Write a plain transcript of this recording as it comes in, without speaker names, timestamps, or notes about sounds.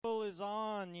is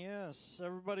on, yes.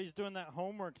 Everybody's doing that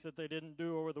homework that they didn't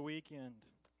do over the weekend.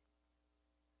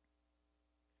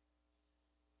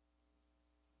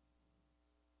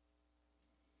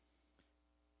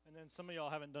 And then some of y'all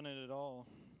haven't done it at all.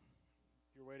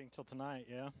 You're waiting till tonight,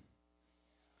 yeah?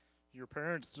 Your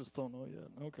parents just don't know yet.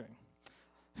 Okay.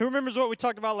 Who remembers what we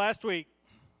talked about last week?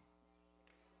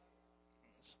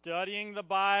 Studying the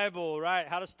Bible, right?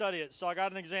 How to study it. So I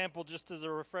got an example just as a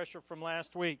refresher from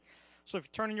last week. So if you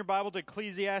turn in your Bible to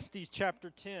Ecclesiastes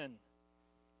chapter 10.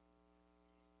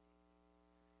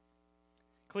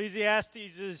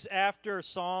 Ecclesiastes is after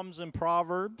Psalms and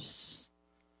Proverbs.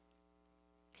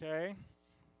 Okay.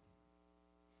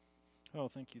 Oh,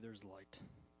 thank you. There's light.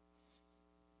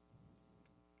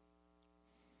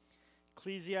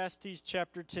 Ecclesiastes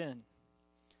chapter 10.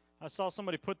 I saw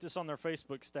somebody put this on their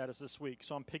Facebook status this week,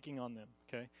 so I'm picking on them.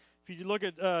 Okay. If you look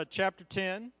at chapter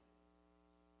 10,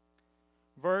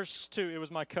 verse 2. It was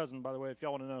my cousin, by the way, if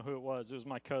y'all want to know who it was. It was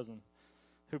my cousin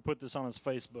who put this on his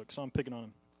Facebook, so I'm picking on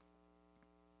him.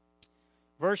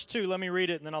 Verse 2, let me read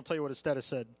it, and then I'll tell you what his status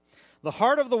said. The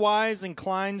heart of the wise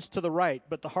inclines to the right,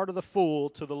 but the heart of the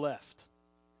fool to the left.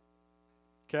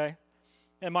 Okay?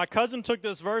 And my cousin took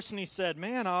this verse and he said,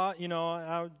 man, well,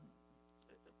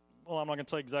 I'm not going to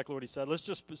tell you exactly what he said. Let's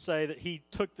just say that he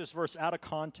took this verse out of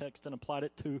context and applied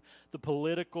it to the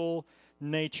political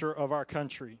nature of our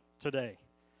country today.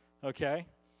 Okay?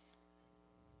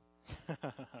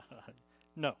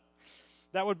 No.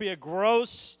 That would be a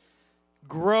gross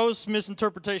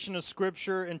misinterpretation of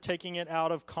Scripture and taking it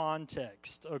out of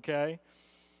context, okay?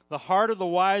 The heart of the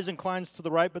wise inclines to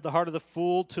the right, but the heart of the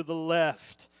fool to the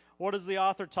left. What is the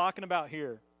author talking about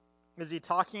here? Is he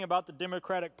talking about the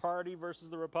Democratic Party versus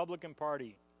the Republican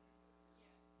Party?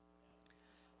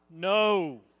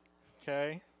 No,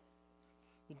 okay?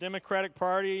 The Democratic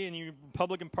Party and the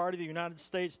Republican Party of the United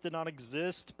States did not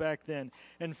exist back then.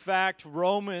 In fact,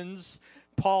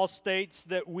 Paul states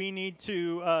that we need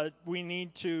to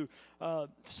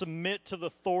submit to the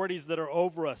authorities that are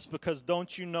over us, because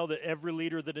don't you know that every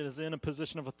leader that is in a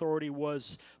position of authority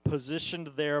was positioned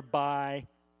there by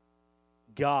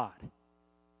God?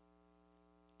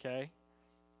 Okay?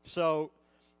 So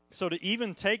to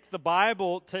even take the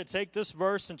Bible, to take this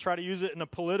verse and try to use it in a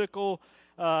political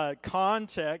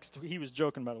context, he was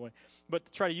joking, by the way, but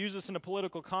to try to use this in a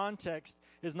political context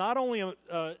is not only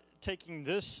taking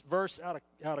this verse out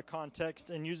of context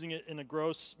and using it in a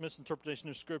gross misinterpretation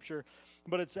of Scripture,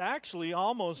 but it's actually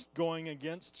almost going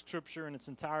against Scripture in its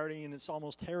entirety, and it's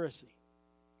almost heresy.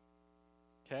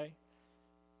 Okay?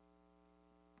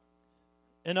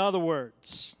 In other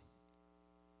words,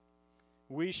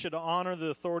 we should honor the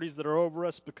authorities that are over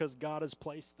us because God has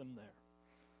placed them there.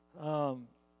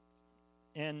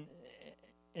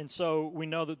 And so we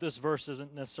know that this verse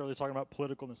isn't necessarily talking about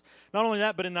politicalness. Not only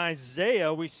that, but in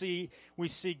Isaiah, we see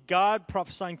God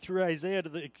prophesying through Isaiah to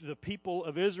the people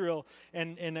of Israel,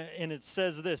 and it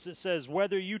says this. It says,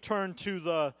 whether you turn to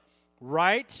the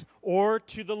right or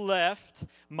to the left,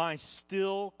 my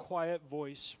still quiet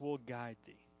voice will guide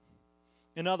thee.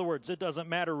 In other words, it doesn't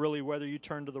matter really whether you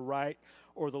turn to the right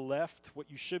or the left.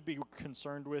 What you should be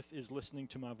concerned with is listening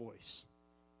to my voice.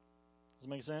 Does it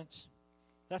make sense?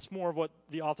 That's more of what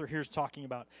the author here is talking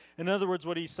about. In other words,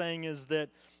 what he's saying is that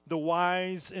the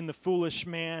wise and the foolish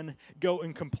man go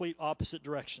in complete opposite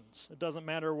directions. It doesn't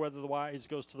matter whether the wise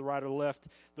goes to the right or the left.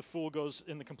 The fool goes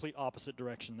in the complete opposite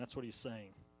direction. That's what he's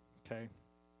saying. Okay?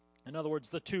 In other words,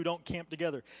 the two don't camp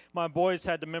together. My boys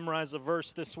had to memorize a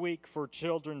verse this week for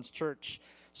children's church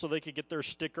so they could get their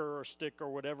sticker or stick or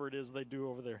whatever it is they do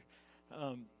over there.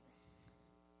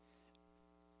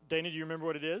 Dana, do you remember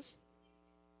what it is?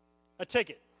 A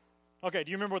ticket. Okay,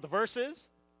 do you remember what the verse is?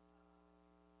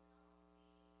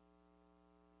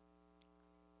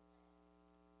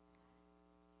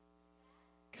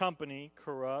 Company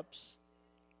corrupts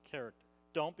character.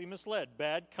 Don't be misled.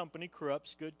 Bad company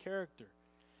corrupts good character.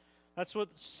 That's what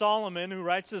Solomon, who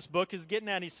writes this book, is getting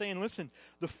at. He's saying, listen,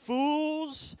 the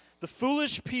foolish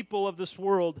people of this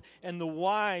world, and the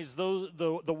wise, those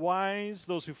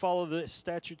who follow the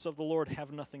statutes of the Lord,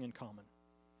 have nothing in common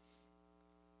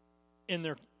in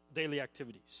their daily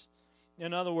activities.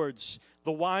 In other words,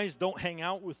 the wise don't hang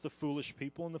out with the foolish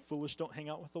people, and the foolish don't hang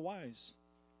out with the wise.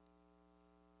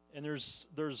 And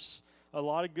there's a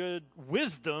lot of good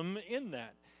wisdom in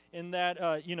that.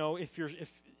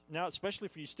 If now, especially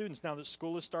for you students, now that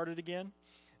school has started again,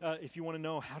 if you want to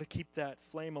know how to keep that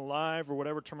flame alive, or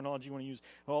whatever terminology you want to use,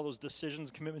 all those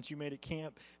decisions, commitments you made at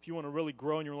camp, if you want to really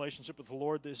grow in your relationship with the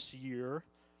Lord this year,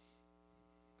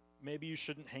 maybe you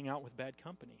shouldn't hang out with bad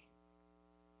company.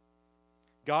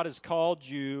 God has called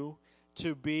you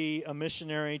to be a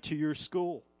missionary to your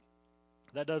school.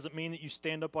 That doesn't mean that you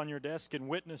stand up on your desk and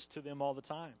witness to them all the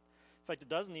time. In fact, it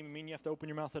doesn't even mean you have to open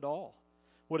your mouth at all.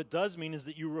 What it does mean is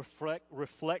that you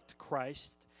reflect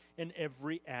Christ in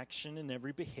every action, in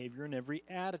every behavior, in every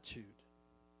attitude.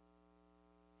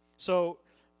 So,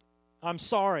 I'm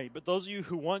sorry, but those of you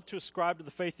who want to ascribe to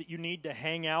the faith that you need to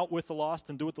hang out with the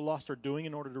lost and do what the lost are doing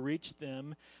in order to reach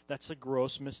them, that's a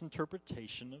gross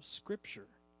misinterpretation of Scripture.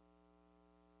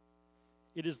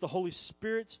 It is the Holy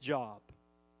Spirit's job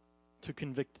to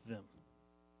convict them.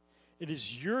 It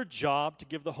is your job to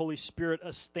give the Holy Spirit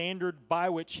a standard by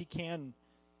which He can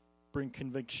bring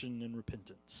conviction and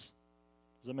repentance.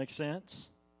 Does that make sense?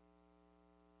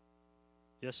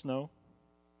 Yes, no?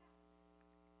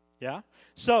 Yeah?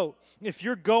 So, if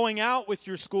you're going out with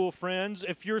your school friends,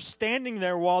 if you're standing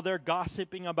there while they're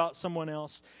gossiping about someone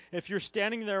else, if you're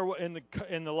standing there in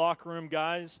the locker room,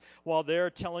 guys, while they're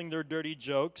telling their dirty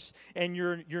jokes, and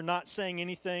you're not saying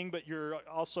anything, but you're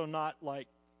also not, like,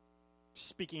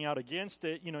 speaking out against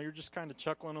it, you're just kind of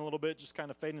chuckling a little bit, just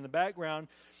kind of fading in the background.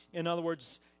 In other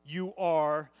words, you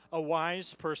are a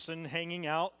wise person hanging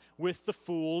out with the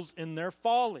fools in their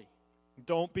folly.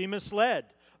 Don't be misled.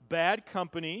 Bad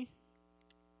company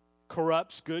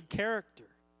corrupts good character.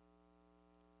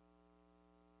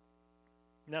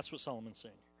 And that's what Solomon's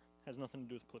saying here. It has nothing to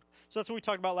do with political. So that's what we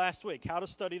talked about last week, how to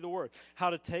study the Word, how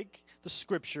to take the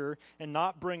Scripture and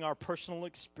not bring our personal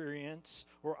experience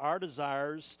or our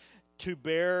desires to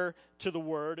bear to the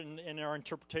Word and our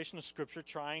interpretation of Scripture,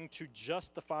 trying to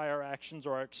justify our actions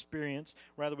or our experience.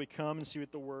 Rather, we come and see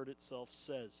what the Word itself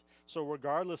says. So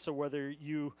regardless of whether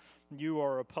you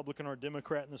are a Republican or a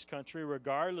Democrat in this country,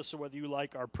 regardless of whether you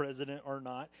like our president or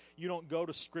not, you don't go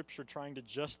to Scripture trying to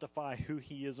justify who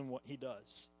he is and what he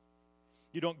does.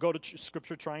 You don't go to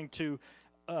Scripture trying to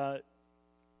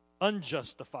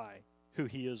unjustify who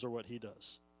he is or what he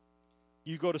does.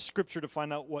 You go to Scripture to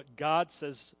find out what God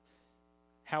says,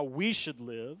 how we should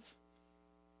live,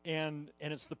 and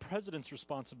it's the president's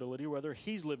responsibility whether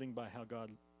he's living by how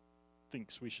God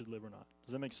thinks we should live or not.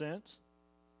 Does that make sense?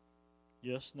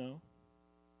 Yes, no?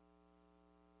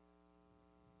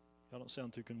 Y'all don't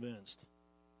sound too convinced.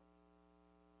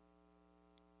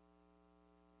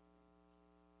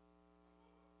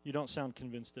 You don't sound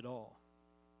convinced at all.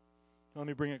 Let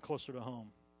me bring it closer to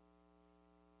home.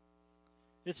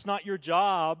 It's not your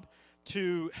job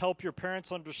to help your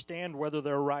parents understand whether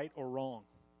they're right or wrong.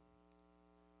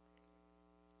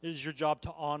 It is your job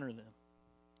to honor them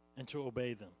and to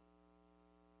obey them.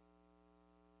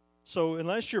 So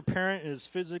unless your parent is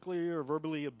physically or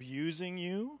verbally abusing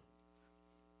you,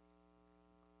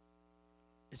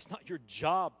 it's not your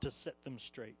job to set them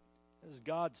straight. It's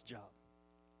God's job.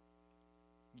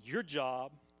 Your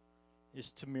job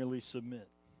is to merely submit.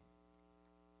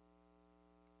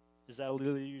 Is that a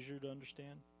little easier to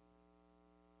understand?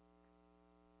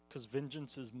 Because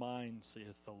vengeance is mine,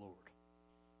 saith the Lord.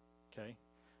 Okay?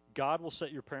 God will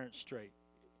set your parents straight.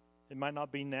 It might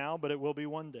not be now, but it will be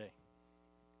one day.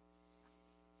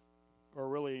 Or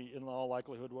really, in all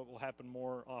likelihood, what will happen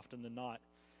more often than not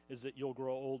is that you'll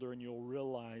grow older and you'll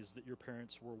realize that your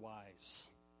parents were wise.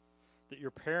 That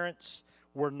your parents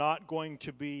were not going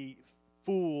to be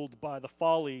fooled by the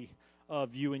folly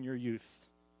of you in your youth.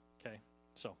 Okay?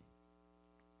 So,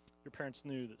 your parents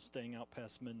knew that staying out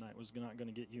past midnight was not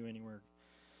going to get you anywhere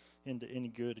into any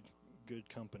good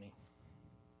company.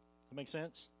 That make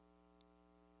sense?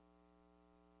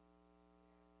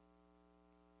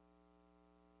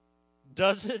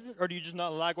 Does it? Or do you just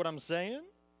not like what I'm saying?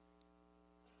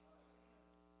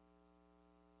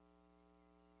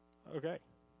 Okay.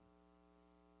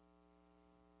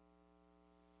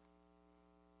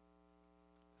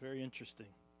 Very interesting.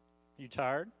 You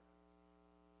tired?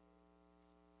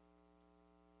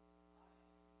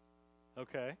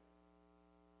 Okay.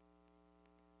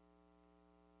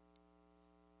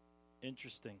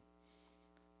 Interesting.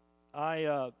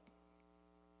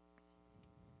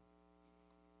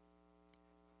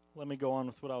 Let me go on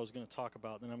with what I was going to talk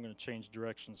about, then I'm going to change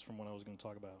directions from what I was going to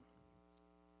talk about.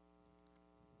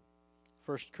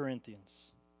 1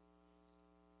 Corinthians.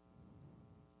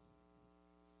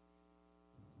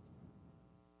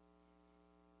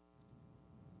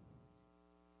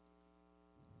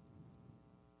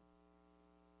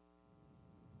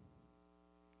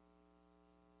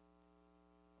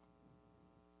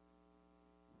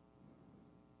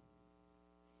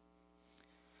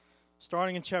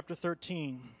 Starting in chapter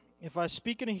 13. If I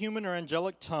speak in a human or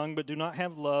angelic tongue but do not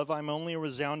have love, I am only a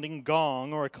resounding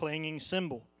gong or a clanging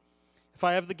cymbal. If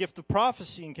I have the gift of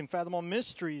prophecy and can fathom all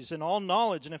mysteries and all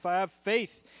knowledge, and if I have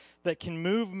faith that can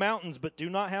move mountains but do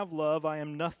not have love, I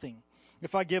am nothing.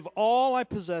 If I give all I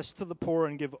possess to the poor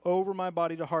and give over my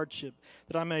body to hardship,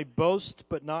 that I may boast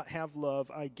but not have love,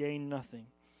 I gain nothing.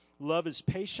 Love is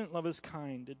patient, love is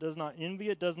kind. It does not envy,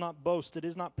 it does not boast, it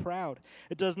is not proud.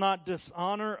 It does not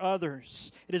dishonor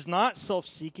others. It is not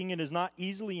self-seeking, it is not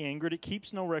easily angered, it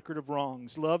keeps no record of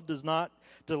wrongs. Love does not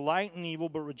delight in evil,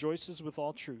 but rejoices with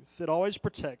all truth. It always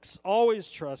protects,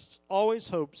 always trusts, always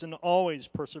hopes, and always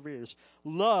perseveres.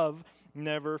 Love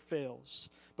never fails.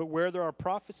 But where there are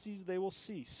prophecies, they will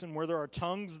cease, and where there are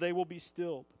tongues, they will be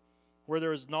stilled. Where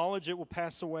there is knowledge, it will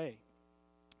pass away.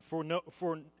 For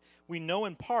we know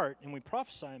in part, and we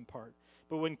prophesy in part.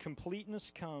 But when completeness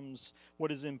comes,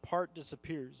 what is in part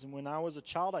disappears. And when I was a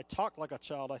child, I talked like a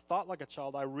child, I thought like a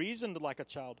child, I reasoned like a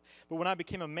child. But when I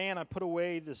became a man, I put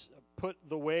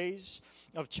the ways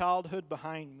of childhood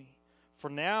behind me. For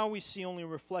now we see only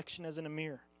reflection as in a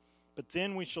mirror. But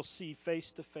then we shall see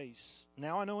face to face.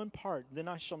 Now I know in part, then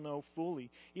I shall know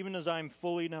fully, even as I am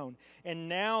fully known. And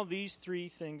now these three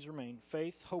things remain: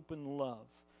 faith, hope, and love.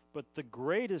 But the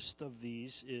greatest of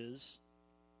these is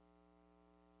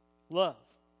love.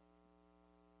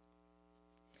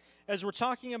 As we're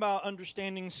talking about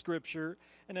understanding Scripture,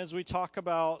 and as we talk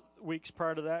about weeks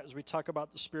prior to that, as we talk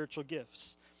about the spiritual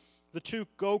gifts, the two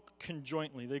go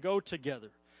conjointly. They go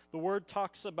together. The Word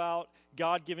talks about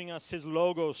God giving us His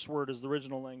Logos word as the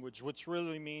original language, which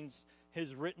really means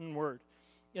His written word.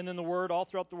 And then the Word, all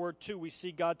throughout the Word too, we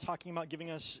see God talking about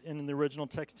giving us, in the original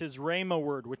text, His Rhema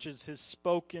word, which is His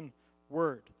spoken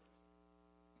word.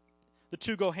 The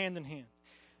two go hand in hand.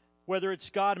 Whether it's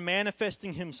God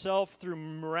manifesting Himself through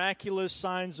miraculous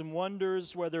signs and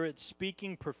wonders, whether it's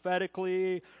speaking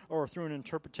prophetically or through an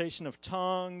interpretation of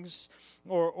tongues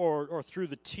or through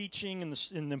the teaching and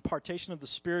the impartation of the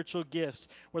spiritual gifts,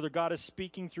 whether God is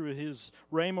speaking through His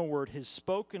Rhema word, His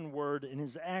spoken word, and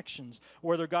His actions,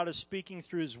 whether God is speaking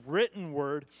through His written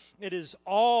word, it is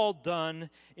all done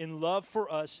in love for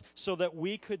us so that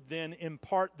we could then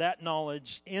impart that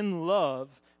knowledge in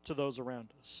love to those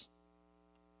around us.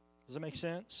 Does that make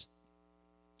sense?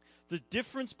 The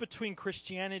difference between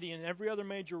Christianity and every other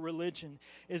major religion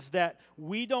is that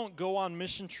we don't go on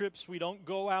mission trips. We don't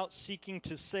go out seeking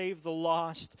to save the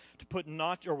lost, to put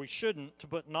we shouldn't, to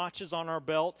put notches on our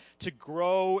belt, to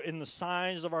grow in the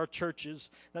size of our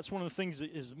churches. That's one of the things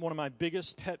that is one of my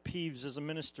biggest pet peeves as a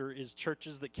minister is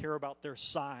churches that care about their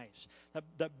size.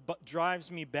 That drives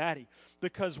me batty,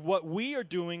 because what we are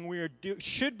doing,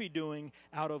 should be doing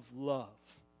out of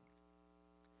love.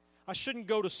 I shouldn't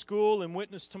go to school and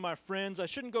witness to my friends. I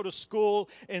shouldn't go to school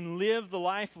and live the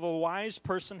life of a wise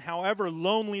person, however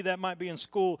lonely that might be in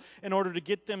school, in order to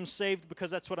get them saved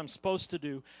because that's what I'm supposed to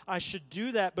do. I should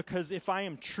do that because if I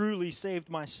am truly saved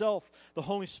myself, the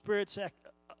Holy Spirit's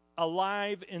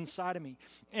alive inside of me.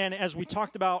 And as we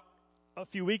talked about a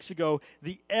few weeks ago,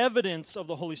 the evidence of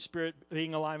the Holy Spirit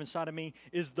being alive inside of me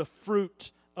is the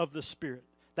fruit of the Spirit.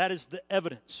 That is the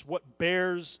evidence, what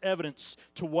bears evidence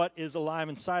to what is alive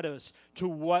inside of us, to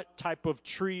what type of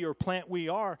tree or plant we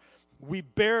are. We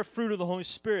bear fruit of the Holy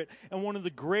Spirit. And one of the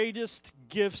greatest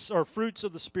gifts or fruits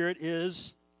of the Spirit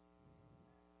is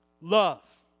love.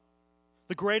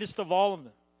 The greatest of all of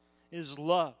them is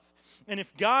love. And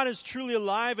if God is truly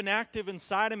alive and active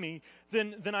inside of me,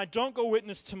 then I don't go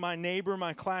witness to my neighbor,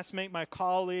 my classmate, my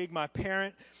colleague, my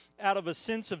parent, out of a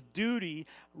sense of duty.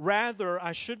 Rather,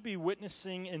 I should be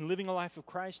witnessing and living a life of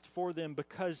Christ for them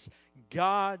because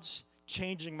God's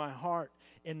changing my heart,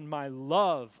 and my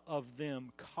love of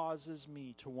them causes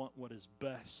me to want what is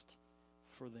best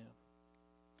for them.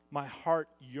 My heart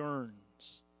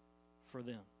yearns for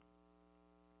them.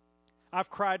 I've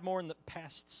cried more in the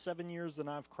past 7 years than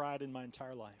I've cried in my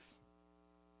entire life.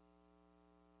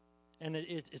 And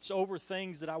it's over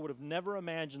things that I would have never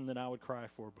imagined that I would cry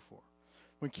for before.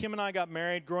 When Kim and I got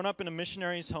married, growing up in a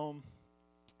missionary's home,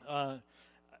 one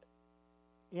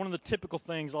of the typical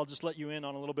things, I'll just let you in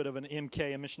on a little bit of an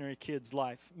MK, a missionary kid's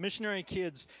life. Missionary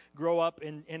kids grow up,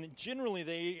 and generally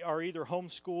they are either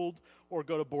homeschooled or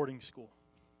go to boarding school.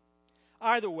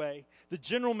 Either way, the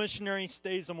general missionary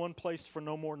stays in one place for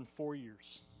no more than 4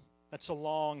 years. That's a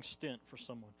long stint for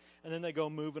someone. And then they go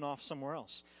moving off somewhere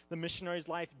else. The missionary's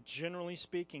life, generally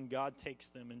speaking, God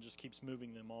takes them and just keeps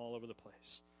moving them all over the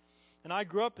place. And I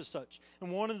grew up as such.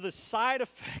 And one of the side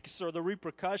effects or the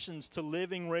repercussions to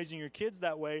raising your kids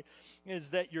that way is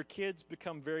that your kids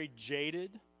become very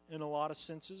jaded in a lot of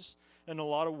senses, in a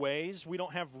lot of ways. We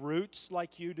don't have roots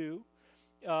like you do.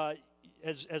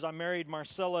 As I married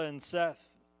Marcella and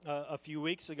Seth a few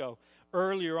weeks ago,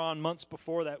 earlier on, months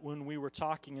before that, when we were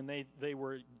talking and they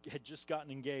had just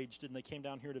gotten engaged and they came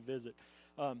down here to visit,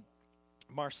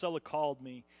 Marcella called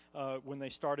me when they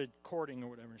started courting or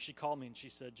whatever. And she called me and she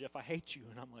said, Jeff, I hate you.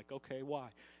 And I'm like, okay, why?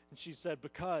 And she said,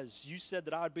 because you said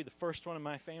that I would be the first one in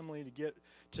my family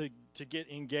to get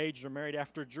engaged or married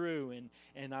after Drew.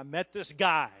 And I met this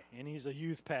guy, and he's a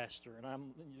youth pastor. And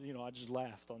I just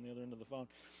laughed on the other end of the phone.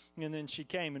 And then she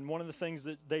came, and one of the things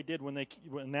that they did when they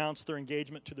announced their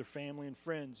engagement to their family and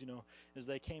friends, is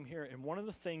they came here. And one of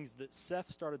the things that Seth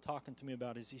started talking to me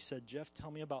about is he said, Jeff,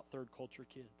 tell me about third culture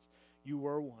kids. You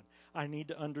were one. I need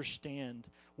to understand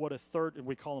what and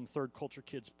we call them third culture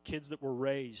kids that were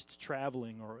raised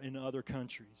traveling or in other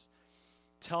countries.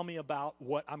 Tell me about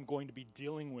what I'm going to be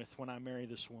dealing with when I marry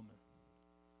this woman.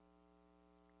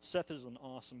 Seth is an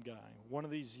awesome guy. One of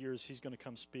these years, he's going to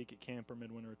come speak at Camper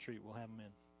Midwinter Retreat. We'll have him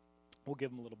in. We'll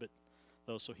give him a little bit,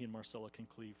 though, so he and Marcella can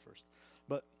cleave first.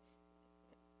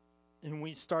 And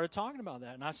we started talking about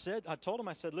that. And I told him,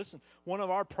 listen, one of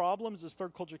our problems as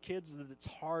third culture kids is that it's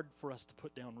hard for us to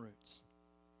put down roots.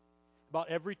 About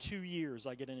every 2 years,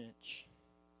 I get an itch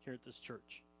here at this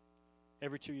church.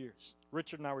 Every 2 years.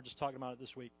 Richard and I were just talking about it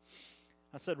this week.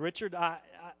 I said, Richard,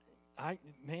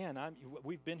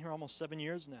 we've been here almost 7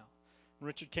 years now. And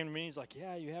Richard came to me, and he's like,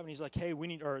 yeah, you have. And he's like, hey,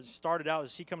 it started out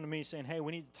as he come to me saying, hey,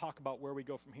 we need to talk about where we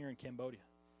go from here in Cambodia.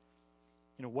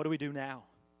 What do we do now?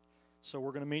 So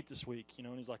we're going to meet this week,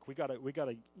 and he's like,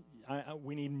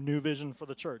 we need new vision for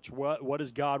the church. What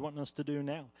is God wanting us to do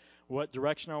now? What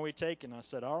direction are we taking? I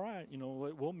said, all right,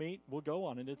 we'll meet, we'll go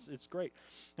on it. It's great.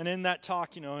 And in that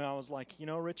talk, I was like,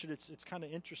 Richard, it's kind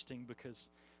of interesting because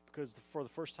for the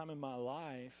first time in my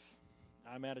life,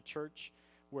 I'm at a church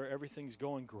where everything's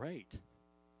going great.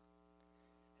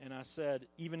 And I said,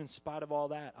 even in spite of all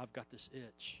that, I've got this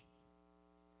itch.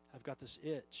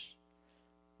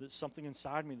 There's something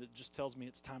inside me that just tells me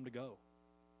it's time to go.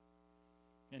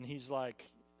 And he's like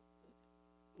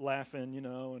laughing,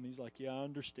 and he's like, yeah, I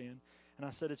understand. And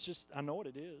I said, I know what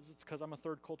it is. It's because I'm a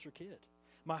third culture kid.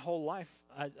 My whole life,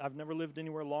 I've never lived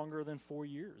anywhere longer than 4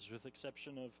 years, with the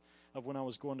exception of when I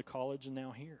was going to college and now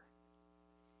here.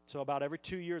 So about every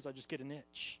 2 years, I just get an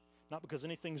itch. Not because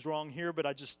anything's wrong here, but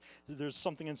there's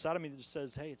something inside of me that just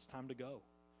says, hey, it's time to go.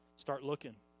 Start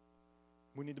looking.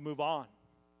 We need to move on.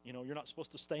 You're not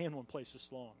supposed to stay in one place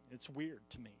this long. It's weird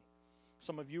to me.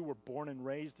 Some of you were born and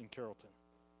raised in Carrollton.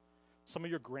 Some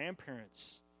of your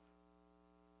grandparents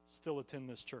still attend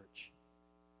this church.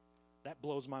 That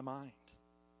blows my mind.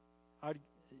 I get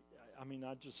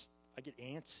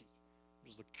antsy.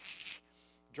 Just like,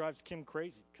 drives Kim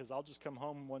crazy because I'll just come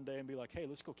home one day and be like, hey,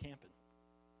 let's go camping.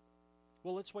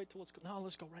 Well, let's wait till let's go. No,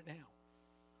 let's go right now.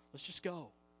 Let's just go.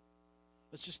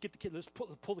 Let's just get the kids. Let's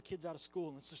pull the kids out of school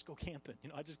and let's just go camping.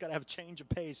 I just got to have a change of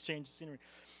pace, change of scenery,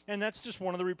 and that's just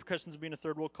one of the repercussions of being a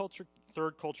third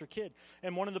culture kid.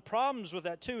 And one of the problems with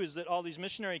that too is that all these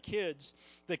missionary kids,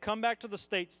 they come back to the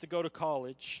States to go to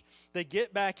college. They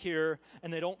get back here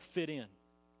and they don't fit in,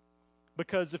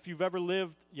 because if you've ever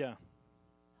lived,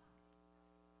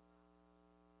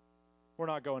 we're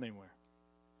not going anywhere.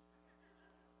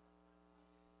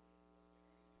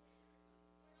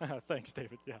 Thanks,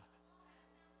 David. Yeah.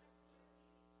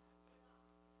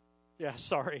 Yeah,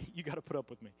 sorry. You got to put up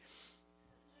with me.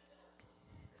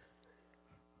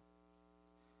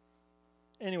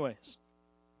 Anyways,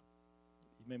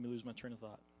 you made me lose my train of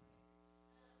thought.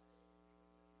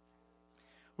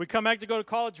 We come back to go to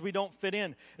college, we don't fit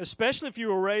in, especially if you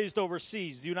were raised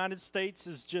overseas. The United States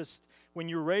is just, when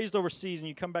you're raised overseas and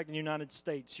you come back to the United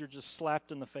States, you're just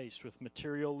slapped in the face with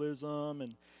materialism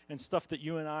and stuff that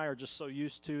you and I are just so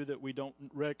used to that we don't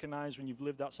recognize. When you've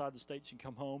lived outside the States, you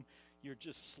come home, you're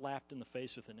just slapped in the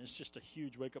face with it. And it's just a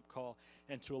huge wake-up call.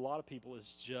 And to a lot of people,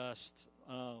 it's just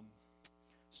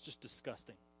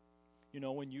disgusting.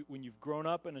 When you've grown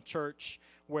up in a church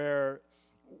where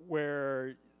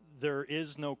there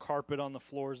is no carpet on the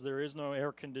floors, there is no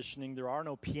air conditioning, there are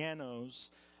no pianos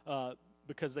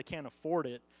because they can't afford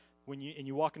it. And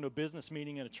you walk into a business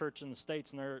meeting at a church in the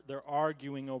States, and they're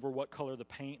arguing over what color the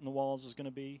paint in the walls is going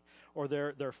to be, or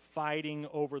they're fighting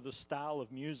over the style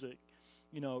of music.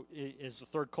 As a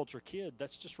third culture kid,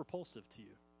 that's just repulsive to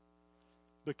you,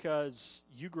 because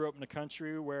you grew up in a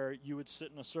country where you would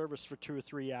sit in a service for 2 or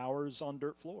 3 hours on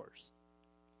dirt floors,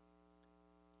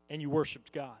 and you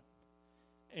worshiped God.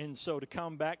 And so to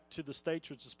come back to the States,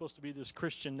 which is supposed to be this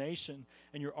Christian nation,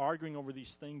 and you're arguing over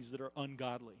these things that are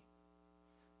ungodly.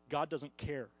 God doesn't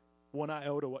care one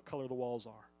iota what color the walls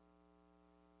are.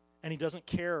 And he doesn't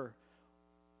care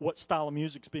what style of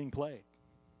music's being played.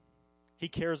 He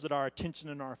cares that our attention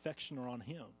and our affection are on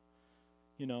him.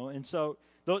 And so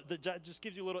that just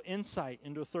gives you a little insight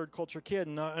into a third culture kid.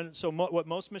 And so what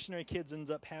most missionary kids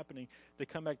ends up happening, they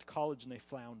come back to college and they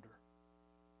flounder.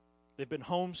 They've been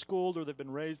homeschooled or they've been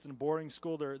raised in a boarding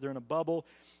school. They're in a bubble.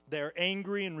 They're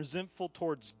angry and resentful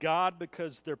towards God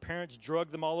because their parents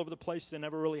drug them all over the place. They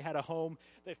never really had a home.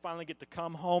 They finally get to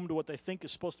come home to what they think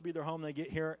is supposed to be their home. They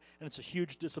get here, and it's a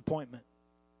huge disappointment.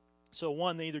 So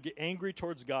one, they either get angry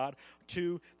towards God.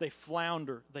 Two, they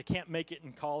flounder. They can't make it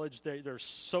in college. They're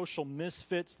social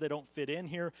misfits. They don't fit in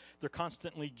here. They're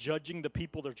constantly judging the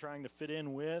people they're trying to fit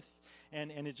in with,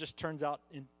 and it just turns out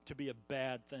to be a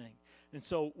bad thing. And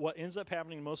so what ends up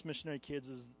happening to most missionary kids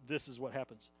is this is what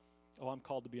happens. Oh, I'm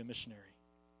called to be a missionary.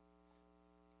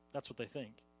 That's what they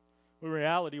think. In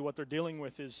reality, what they're dealing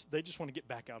with is they just want to get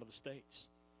back out of the States.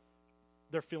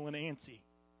 They're feeling antsy.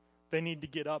 They need to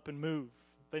get up and move.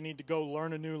 They need to go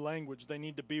learn a new language. They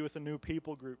need to be with a new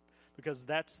people group because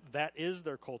that is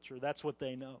their culture. That's what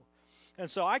they know. And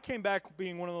so I came back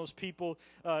being one of those people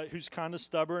who's kind of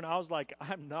stubborn. I was like,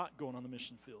 I'm not going on the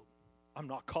mission field. I'm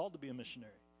not called to be a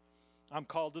missionary. I'm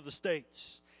called to the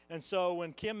States. And so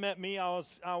when Kim met me, I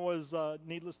was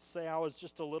needless to say, I was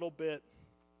just a little bit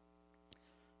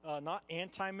not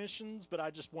anti-missions, but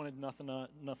I just wanted nothing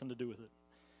to do with it.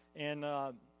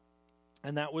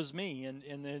 And that was me. And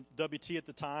in WT at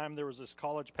the time, there was this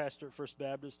college pastor at First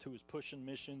Baptist who was pushing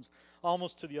missions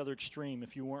almost to the other extreme.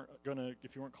 If you weren't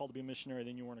called to be a missionary,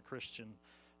 then you weren't a Christian,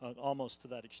 almost to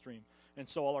that extreme. And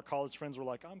so all our college friends were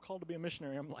like, I'm called to be a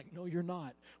missionary. I'm like, no, you're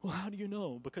not. Well, how do you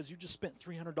know? Because you just spent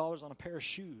 $300 on a pair of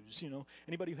shoes. You know,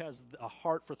 anybody who has a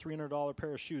heart for $300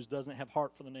 pair of shoes doesn't have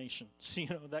heart for the nations. You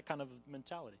know, that kind of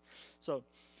mentality. So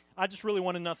I just really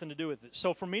wanted nothing to do with it.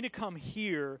 So for me to come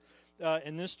here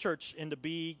in this church and to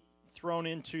be thrown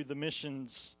into the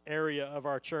missions area of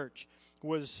our church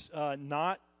was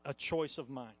not a choice of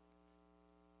mine,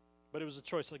 but it was a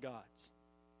choice of God's.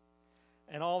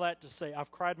 And all that to say, I've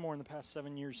cried more in the past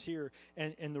 7 years here,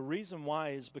 and the reason why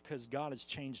is because God has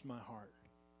changed my heart.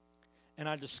 And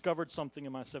I discovered something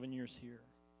in my 7 years here,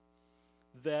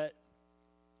 that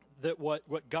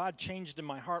what God changed in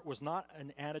my heart was not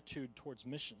an attitude towards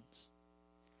missions.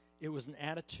 It was an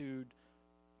attitude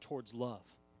towards love.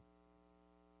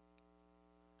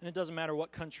 And it doesn't matter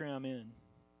what country I'm in.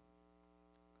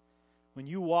 When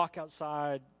you walk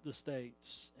outside the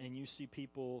States and you see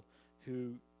people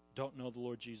who don't know the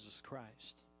Lord Jesus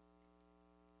Christ,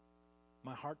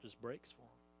 my heart just breaks for them.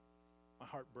 My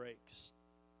heart breaks.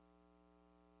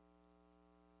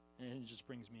 And it just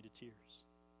brings me to tears.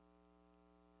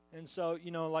 And so,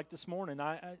 you know, like this morning,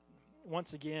 I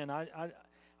once again, I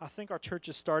think our church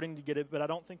is starting to get it, but I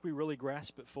don't think we really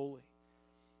grasp it fully.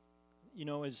 You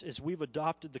know, as we've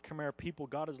adopted the Khmer people,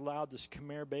 God has allowed this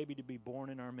Khmer baby to be born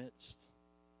in our midst.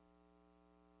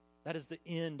 That is the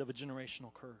end of a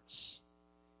generational curse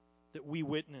that we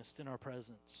witnessed in our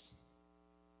presence.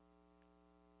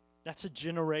 That's a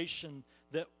generation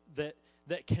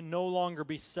that can no longer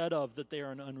be said of that they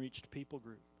are an unreached people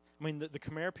group. I mean, the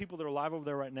Khmer people that are alive over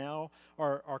there right now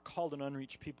are called an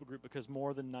unreached people group because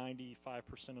more than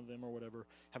 95% of them or whatever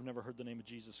have never heard the name of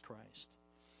Jesus Christ.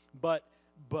 But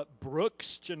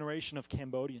Brooke's generation of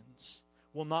Cambodians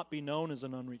will not be known as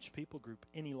an unreached people group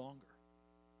any longer.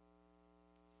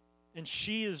 And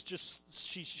she is just,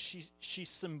 she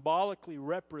symbolically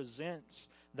represents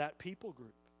that people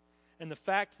group. And the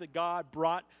fact that God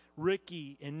brought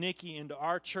Ricky and Nikki into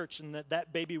our church and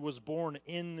that baby was born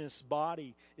in this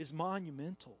body is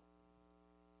monumental.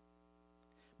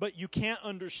 But you can't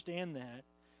understand that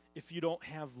if you don't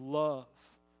have love,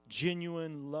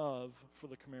 genuine love for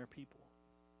the Khmer people.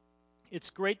 It's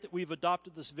great that we've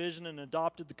adopted this vision and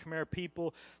adopted the Khmer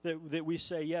people, that we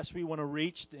say, yes, we want to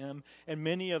reach them. And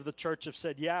many of the church have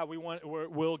said, yeah,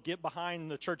 we'll get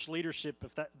behind the church leadership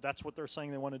if that's what they're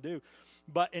saying they want to do.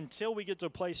 But until we get to a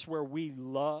place where we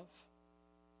love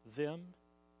them,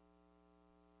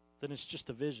 then it's just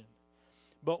a vision.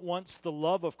 But once the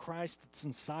love of Christ that's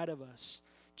inside of us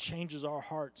changes our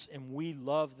hearts and we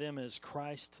love them as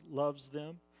Christ loves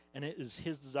them, and it is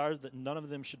his desire that none of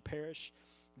them should perish,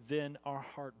 then our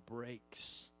heart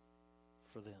breaks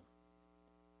for them.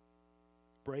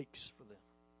 Breaks for them.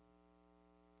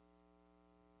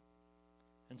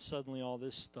 And suddenly all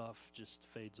this stuff just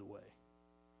fades away.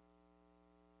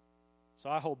 So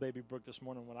I told Baby Brooke this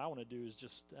morning, what I want to do is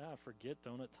just forget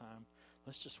donut time.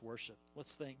 Let's just worship.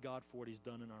 Let's thank God for what he's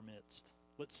done in our midst.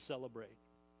 Let's celebrate.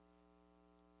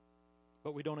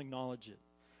 But we don't acknowledge it.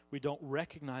 We don't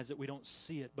recognize it. We don't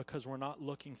see it because we're not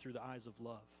looking through the eyes of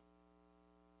love.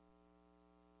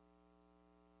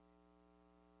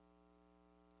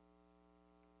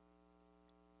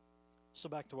 So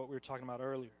back to what we were talking about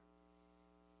earlier.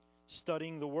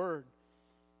 Studying the Word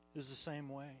is the same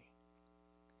way.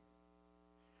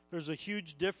 There's a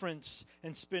huge difference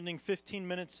in spending 15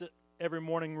 minutes every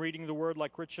morning reading the Word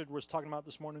like Richard was talking about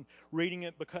this morning, reading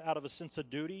it out of a sense of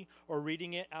duty, or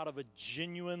reading it out of a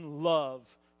genuine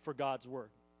love for God's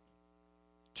Word.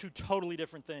 Two totally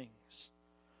different things.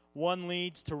 One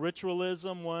leads to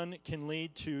ritualism. One can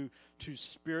lead to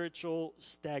spiritual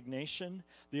stagnation.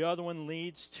 The other one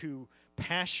leads to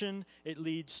passion. It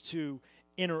leads to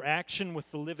interaction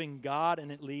with the living God,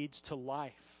 and it leads to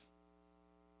life.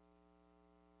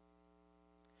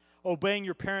 Obeying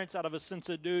your parents out of a sense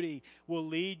of duty will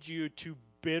lead you to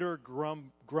bitter,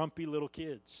 grumpy little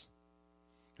kids.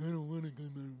 I don't want to go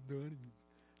to my dad.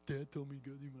 Dad told me to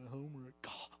go do my homework.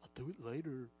 God, I'll do it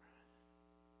later.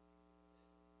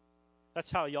 That's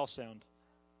how y'all sound.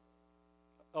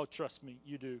 Oh, trust me,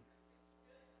 you do.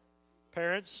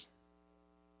 Parents?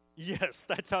 Yes,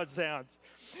 that's how it sounds.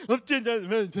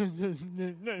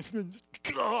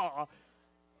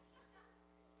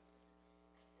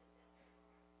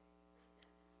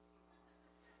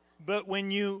 But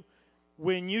when you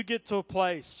get to a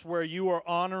place where you are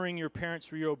honoring your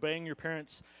parents, where you're obeying your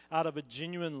parents out of a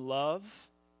genuine love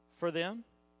for them,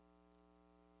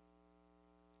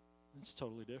 it's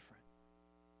totally different.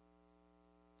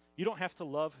 You don't have to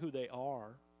love who they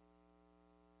are,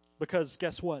 because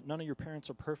guess what? None of your parents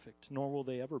are perfect, nor will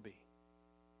they ever be.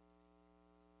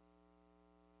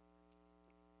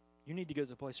 You need to get to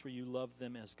the place where you love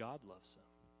them as God loves them,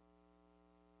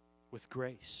 with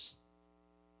grace,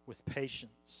 with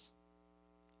patience,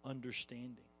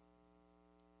 understanding,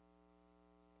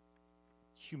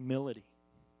 humility.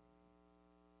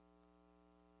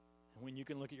 And when you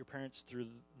can look at your parents through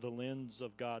the lens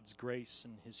of God's grace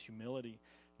and His humility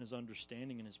and His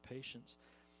understanding and His patience,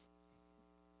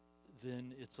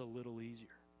 then it's a little easier.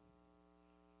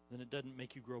 Then it doesn't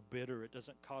make you grow bitter. It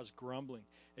doesn't cause grumbling.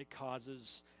 It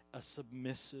causes a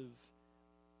submissive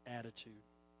attitude,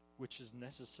 which is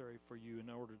necessary for you in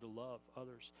order to love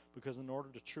others. Because in order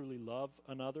to truly love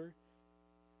another,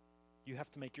 you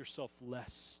have to make yourself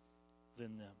less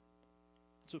than them.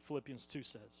 That's what Philippians 2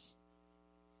 says.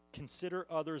 Consider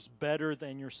others better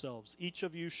than yourselves. Each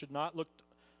of you should not look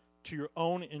to your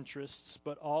own interests,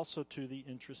 but also to the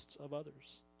interests of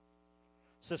others.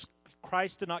 It says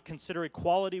Christ did not consider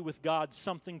equality with God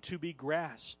something to be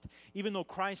grasped. Even though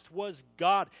Christ was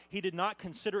God, He did not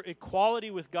consider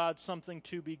equality with God something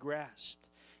to be grasped.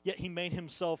 Yet He made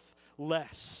Himself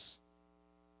less.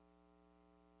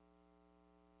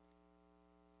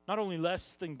 Not only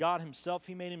less than God Himself,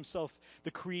 He made Himself,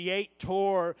 the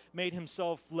Creator made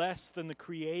Himself less than the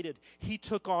created. He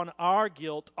took on our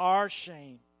guilt, our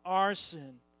shame, our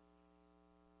sin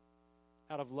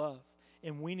out of love.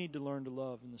 And we need to learn to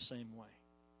love in the same way.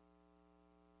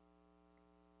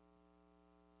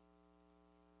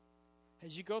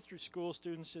 As you go through school,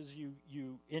 students, as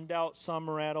you end out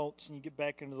summer adults and you get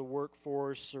back into the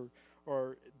workforce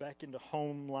or back into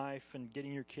home life and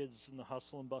getting your kids in the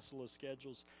hustle and bustle of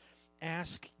schedules,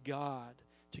 ask God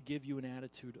to give you an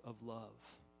attitude of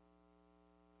love.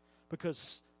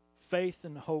 Because faith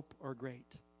and hope are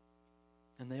great,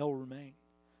 and they'll remain.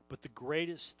 But the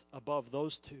greatest above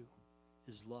those two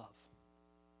is love.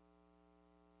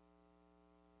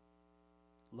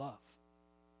 Love.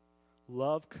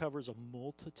 Love covers a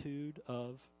multitude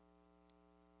of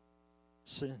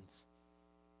sins.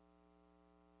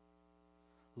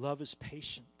 Love is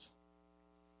patient.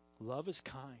 Love is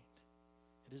kind.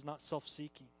 It is not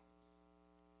self-seeking.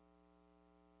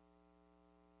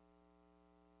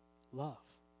 Love.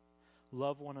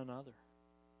 Love one another.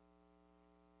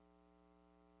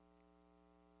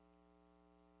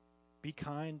 Be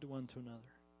kind one to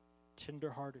another,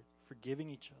 tender-hearted, forgiving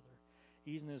each other,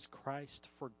 even as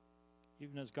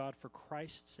God for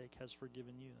Christ's sake has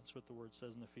forgiven you. That's what the word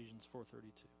says in Ephesians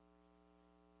 4:32.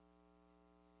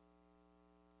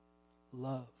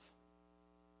 Love.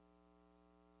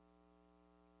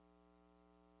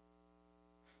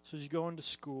 So as you go into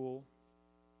school,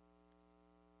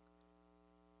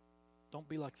 don't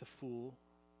be like the fool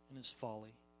in his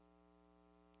folly.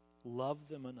 Love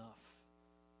them enough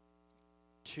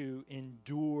to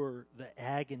endure the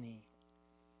agony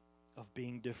of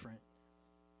being different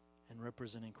and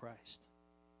representing Christ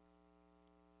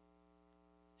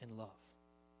in love,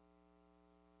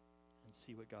 and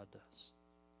see what God does.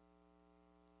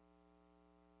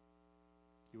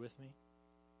 You with me?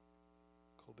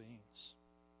 Cool beans.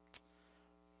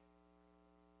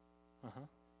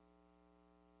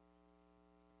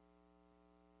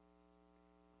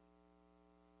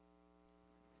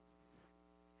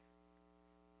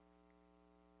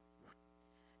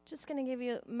 Just going to give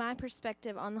you my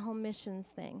perspective on the whole missions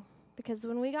thing. Because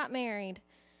when we got married,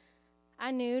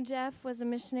 I knew Jeff was a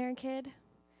missionary kid,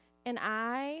 and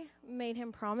I made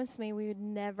him promise me we would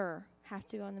never have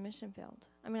to go in the mission field.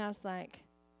 I mean, I was like,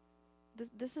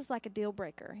 this is like a deal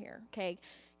breaker here, okay?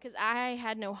 Because I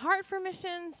had no heart for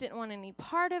missions, didn't want any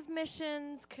part of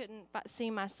missions, couldn't see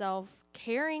myself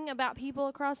caring about people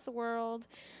across the world.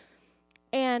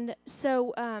 And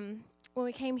so when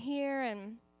we came here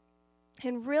and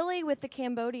really with the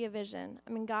Cambodia vision,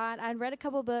 I mean, I'd read a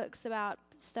couple books about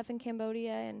stuff in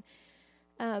Cambodia, and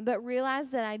but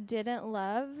realized that I didn't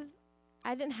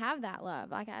have that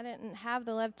love. Like, I didn't have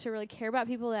the love to really care about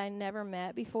people that I never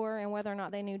met before and whether or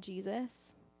not they knew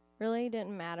Jesus. Really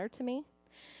didn't matter to me.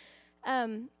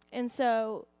 And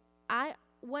so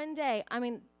one day,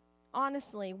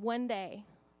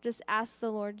 just asked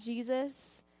the Lord,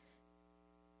 Jesus,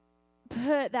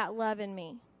 put that love in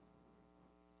me.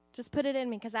 Just put it in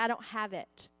me because I don't have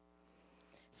it.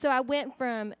 So I went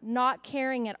from not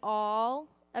caring at all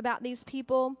about these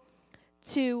people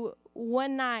to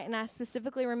one night, and I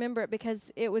specifically remember it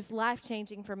because it was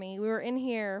life-changing for me. We were in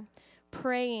here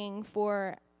praying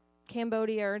for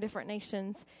Cambodia or different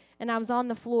nations, and I was on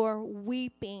the floor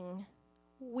weeping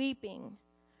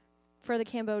for the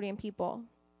Cambodian people.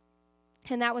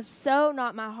 And that was so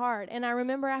not my heart. And I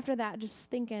remember after that just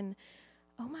thinking,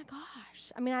 oh my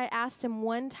gosh. I mean, I asked him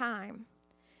one time,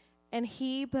 and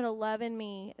he put a love in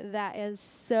me that is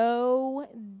so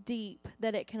deep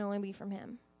that it can only be from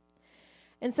him.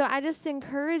 And so I just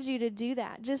encourage you to do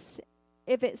that. Just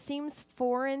if it seems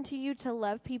foreign to you to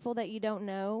love people that you don't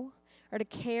know or to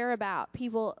care about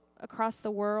people across the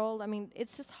world, I mean,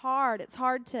 it's just hard. It's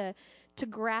hard to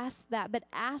grasp that. But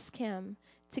ask him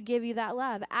to give you that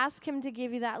love. Ask him to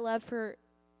give you that love for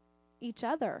each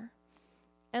other.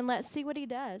 And let's see what he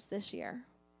does this year,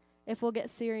 if we'll get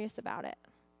serious about it.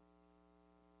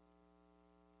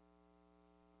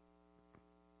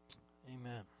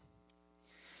 Amen.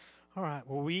 All right.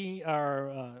 Well,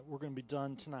 we're going to be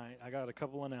done tonight. I got a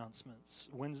couple announcements.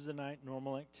 Wednesday night,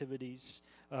 normal activities.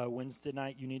 Wednesday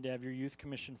night, you need to have your youth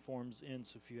commission forms in.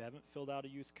 So if you haven't filled out a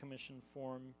youth commission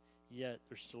form yet,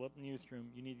 they're still up in the youth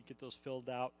room. You need to get those filled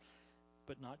out.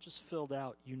 But not just filled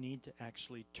out, you need to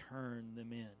actually turn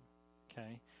them in.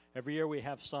 Okay? Every year we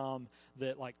have some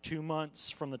that, like, 2 months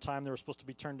from the time they were supposed to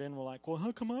be turned in, we're like, well,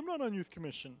 how come I'm not on youth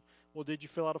commission? Well, did you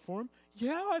fill out a form?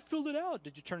 Yeah, I filled it out.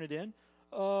 Did you turn it in?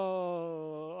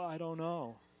 I don't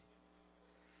know.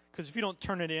 Because if you don't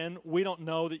turn it in, we don't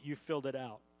know that you filled it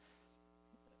out.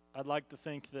 I'd like to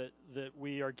think that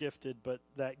we are gifted, but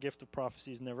that gift of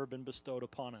prophecy has never been bestowed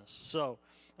upon us. So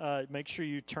make sure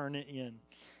you turn it in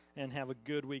and have a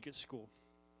good week at school.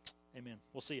 Amen.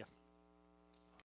 We'll see you.